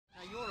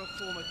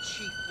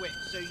chief whip,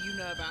 so you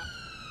know about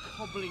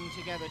cobbling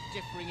together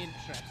differing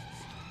interests.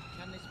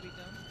 Can this be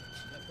done?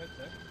 Let's hope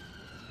so.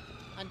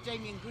 And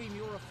Damian Green,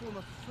 you're a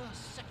former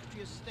First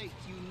Secretary of State.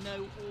 You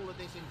know all of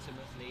this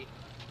intimately.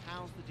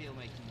 How's the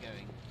deal-making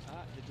going?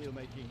 The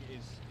deal-making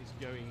is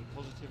going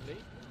positively.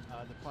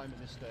 The Prime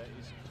Minister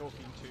is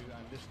talking to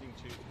and listening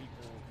to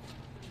people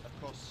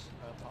across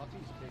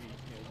parties, clearly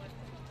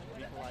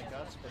people like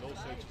us, but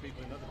also to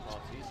people in other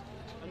parties.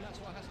 And that's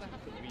what has to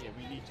happen.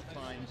 We need to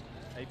find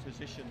a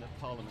position that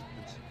Parliament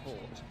can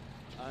support.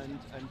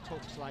 And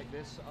talks like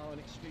this are an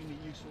extremely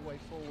useful way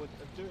forward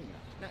of doing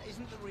that. Now,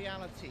 isn't the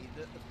reality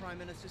that the Prime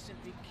Minister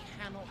simply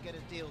cannot get a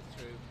deal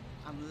through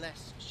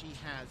unless she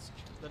has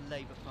the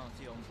Labour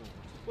Party on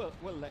board?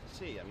 Well, let's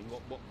see. I mean,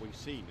 what we've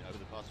seen over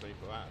the past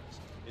 24 hours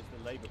is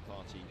the Labour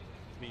Party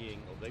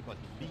or Labour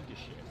Party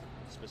leadership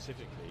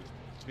specifically,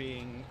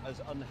 being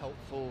as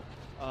unhelpful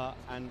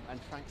and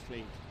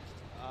frankly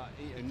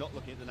not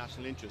looking at the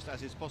national interest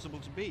as it's possible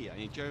to be. I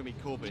mean, Jeremy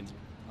Corbyn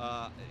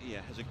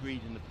has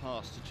agreed in the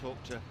past to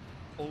talk to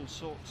all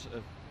sorts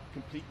of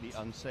completely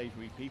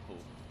unsavoury people,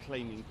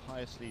 claiming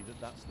piously that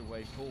that's the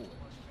way forward.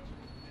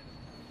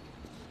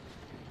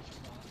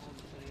 On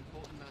an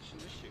important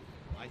national issue,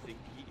 I think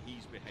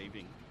he's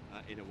behaving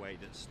in a way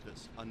that's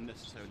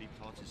unnecessarily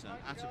partisan,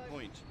 at a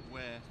point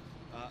where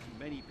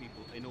many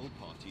people in all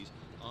parties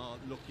are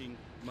looking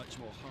much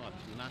more hard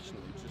at the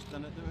national interest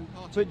than at their own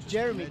party. But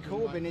Jeremy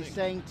Corbyn is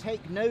saying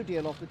take no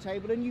deal off the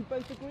table, and you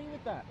both agree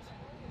with that.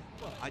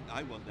 Well,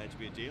 I want there to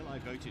be a deal. I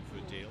voted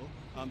for a deal,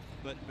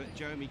 but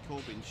Jeremy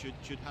Corbyn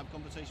should have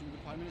conversation with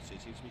the Prime Minister.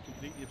 It seems to be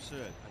completely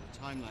absurd at a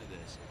time like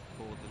this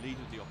for the leader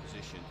of the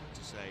opposition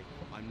to say,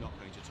 I'm not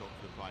going to talk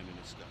to the Prime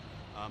Minister.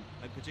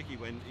 And particularly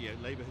when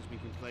Labour has been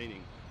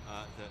complaining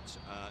that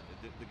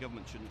the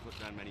government shouldn't put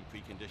down many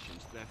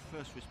preconditions. Their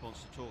first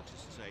response to talks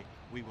is to say,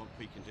 we want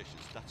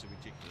preconditions. That's a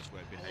ridiculous way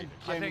of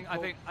behaving.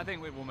 I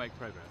think we will make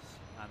progress.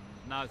 And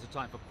now is the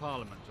time for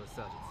Parliament to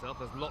assert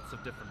itself. There's lots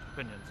of different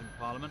opinions in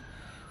Parliament.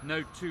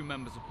 No two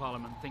members of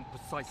Parliament think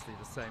precisely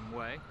the same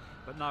way,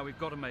 but now we've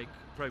got to make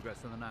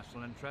progress in the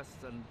national interest,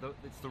 and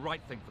it's the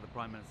right thing for the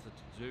Prime Minister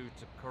to do,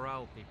 to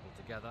corral people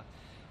together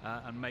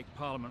and make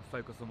Parliament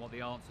focus on what the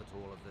answer to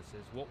all of this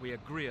is, what we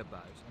agree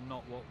about and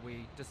not what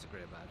we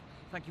disagree about.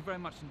 Thank you very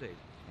much indeed.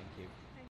 Thank you.